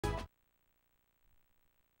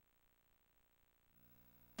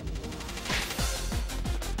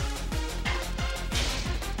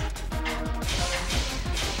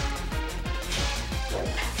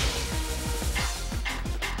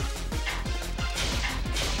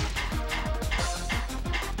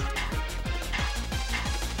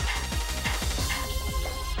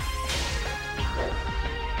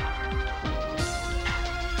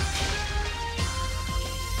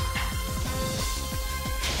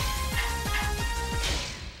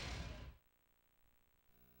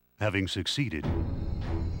having succeeded.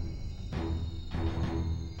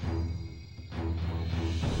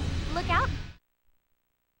 Look out!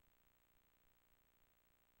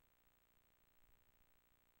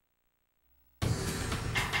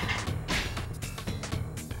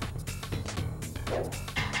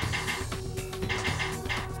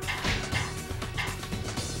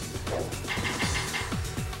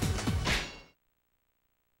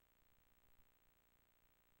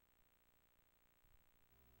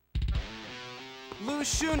 Lu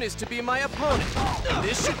Xun is to be my opponent.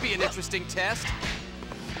 This should be an interesting test.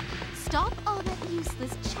 Stop all that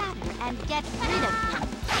useless chatter and get rid of him.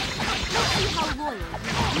 Let's see how loyal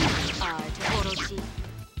you really are to Orochi.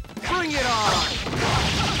 Bring it on!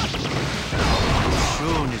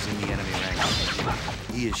 Shun is in the enemy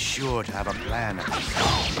ranks. He is sure to have a plan of his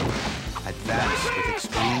own. Advance with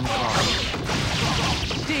extreme caution.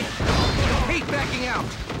 Damn! I hate backing out!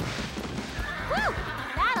 Woo!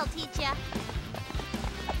 That'll teach ya.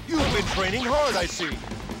 You've been training hard, I see.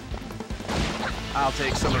 I'll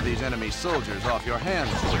take some of these enemy soldiers off your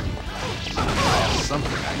hands. I have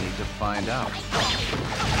something I need to find out.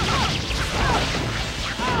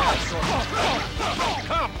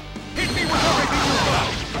 Come! Hit me with everything you've got!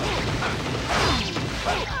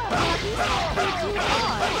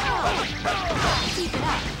 Keep it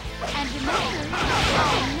up. And remember,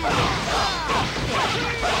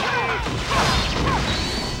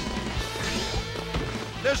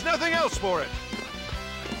 There's nothing else for it!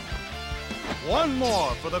 One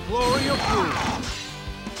more for the glory of Blue.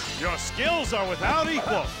 Your skills are without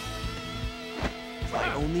equal. If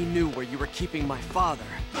I only knew where you were keeping my father,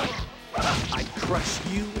 I'd crush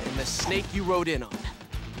you and the snake you rode in on.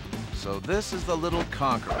 So this is the little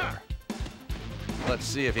conqueror. Let's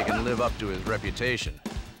see if he can live up to his reputation.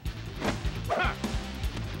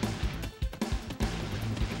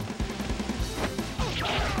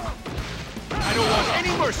 I don't want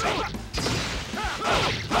any mercy!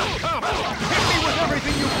 Come! Hit me with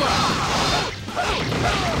everything you've got!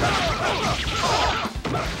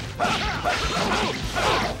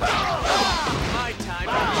 My time.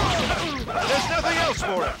 There's nothing else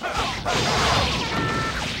for it!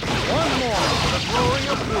 One more for the glory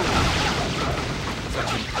of Blue.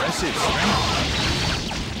 Such impressive strength.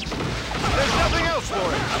 There's nothing else for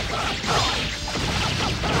it!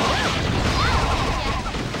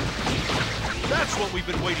 That's what we've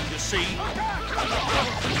been waiting to see!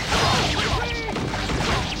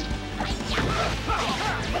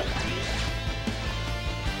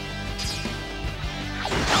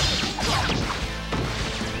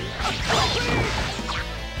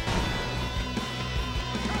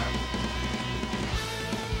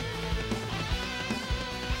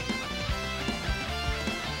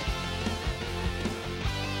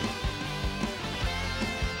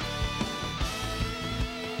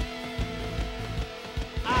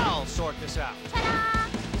 I'll sort this out.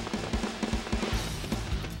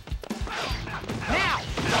 Now!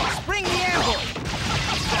 Spring the anvil!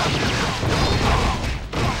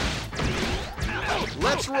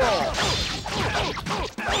 Let's roll!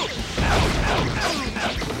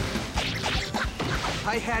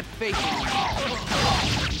 I had faith in you.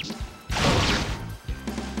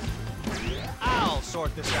 I'll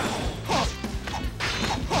sort this out.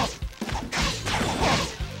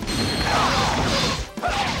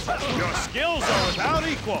 Your skills are without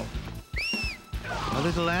equal. A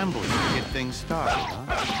little ambush to get things started,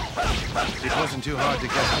 huh? It wasn't too hard to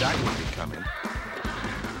guess that would be coming.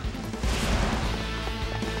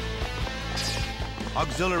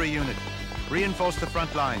 Auxiliary unit, reinforce the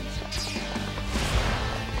front lines.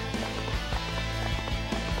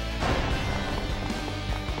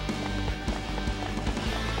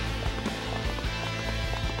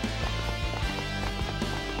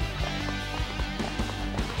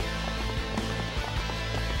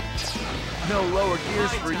 No lower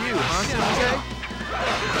gears for you, huh, CJ?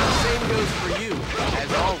 Same goes for you,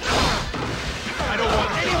 as always. I don't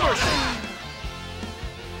want any mercy.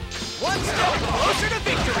 One step closer to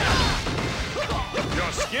victory!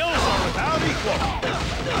 Your skills are without equal.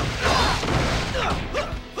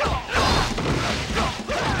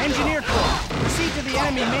 Engineer Corps, proceed to the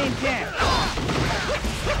enemy main camp.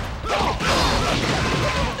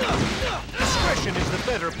 Discretion is the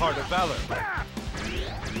better part of valor.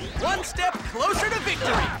 One step closer to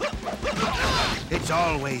victory! It's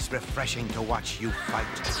always refreshing to watch you fight.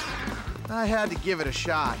 I had to give it a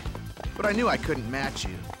shot, but I knew I couldn't match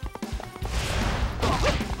you.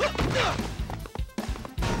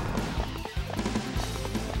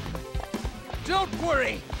 Don't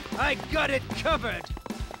worry, I got it covered!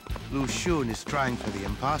 Lu Xun is trying for the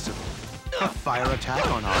impossible. A fire attack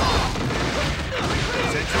on our...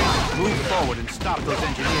 Sentries, move forward and stop those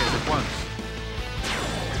engineers at once.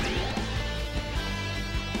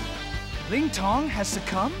 Ling Tong has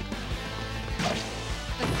succumbed?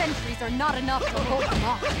 The sentries are not enough to hold them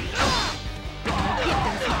off. I'll give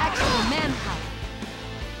them some actual manpower.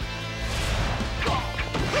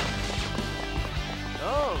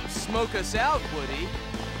 Oh, smoke us out, Woody.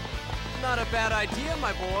 Not a bad idea,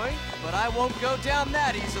 my boy, but I won't go down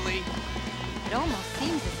that easily. It almost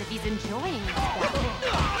seems as if he's enjoying this battle,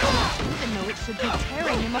 even though it should be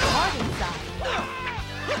tearing him apart inside.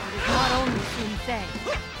 It is not only Sun-Tse.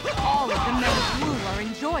 All of the men of Wu are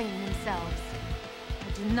enjoying themselves.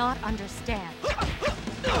 I do not understand.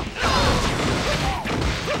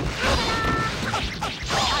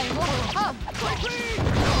 I will come!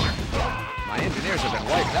 My engineers have been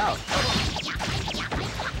wiped out.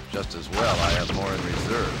 Just as well, I have more in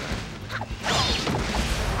reserve.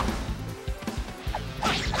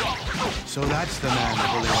 So that's the man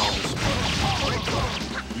pulling all the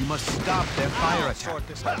strings. We must stop their fire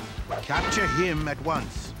attack. Capture him at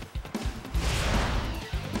once.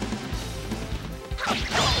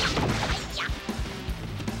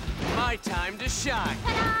 My time to shine.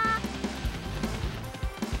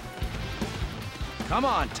 Come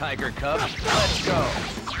on, Tiger Cub. Let's go.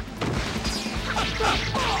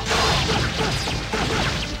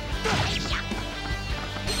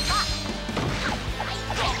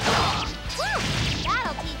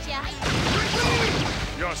 That'll teach ya.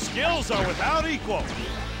 Your skills are without equal.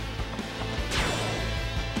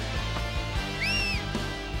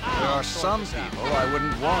 There are some people I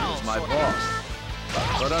wouldn't want as my boss.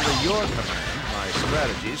 But under your command, my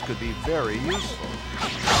strategies could be very useful.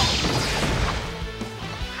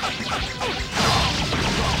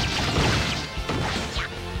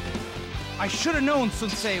 I should have known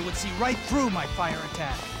Sun-Tse would see right through my fire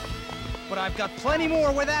attack. But I've got plenty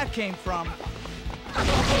more where that came from.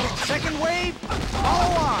 Second wave,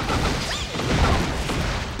 follow on!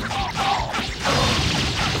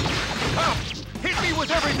 Come, hit me with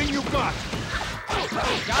everything you've got.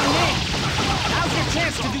 Got me! Now's your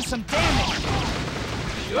chance to do some damage!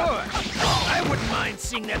 Sure. I wouldn't mind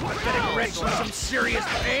seeing that pathetic wretch in some serious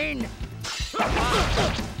pain.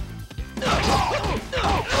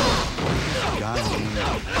 Got him.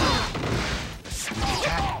 Sneak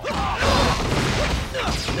attack.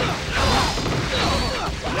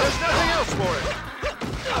 There's nothing else for it.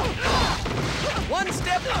 One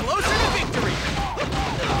step closer to victory.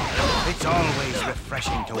 It's always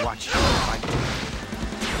refreshing to watch you fight.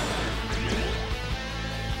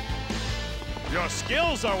 Your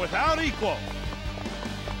skills are without equal.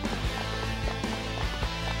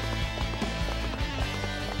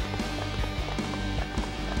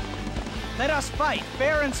 Let us fight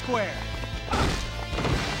fair and square.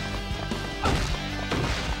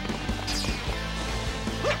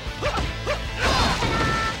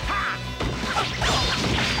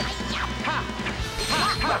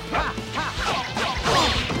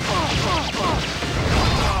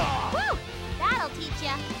 Woo! That'll teach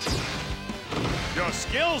ya. Your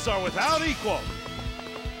skills are without equal.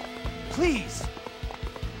 Please,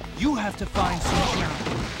 you have to find Sun-Tse.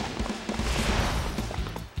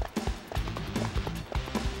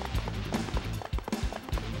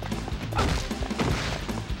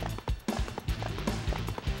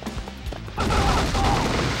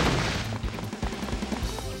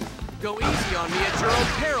 Go easy on me at your own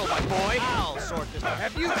peril, my boy. I'll sort this out.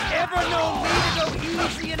 Have you ever known me to go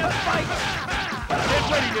easy in a fight? Get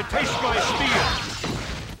ready to taste my steel.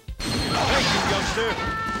 Thank you, youngster.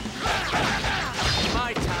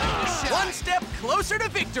 My time to shine. One step closer to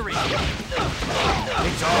victory.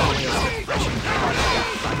 It's always refreshing to watch you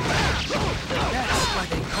fight. That's why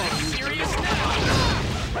they call you serious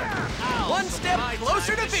now. One step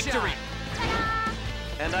closer to victory.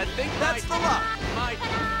 And I think that's the luck.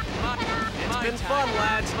 It's been fun,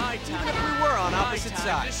 lads. Even if we were on opposite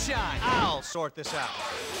sides. I'll sort this out.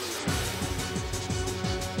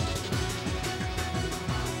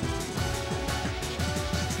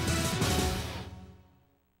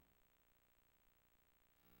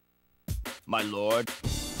 My lord,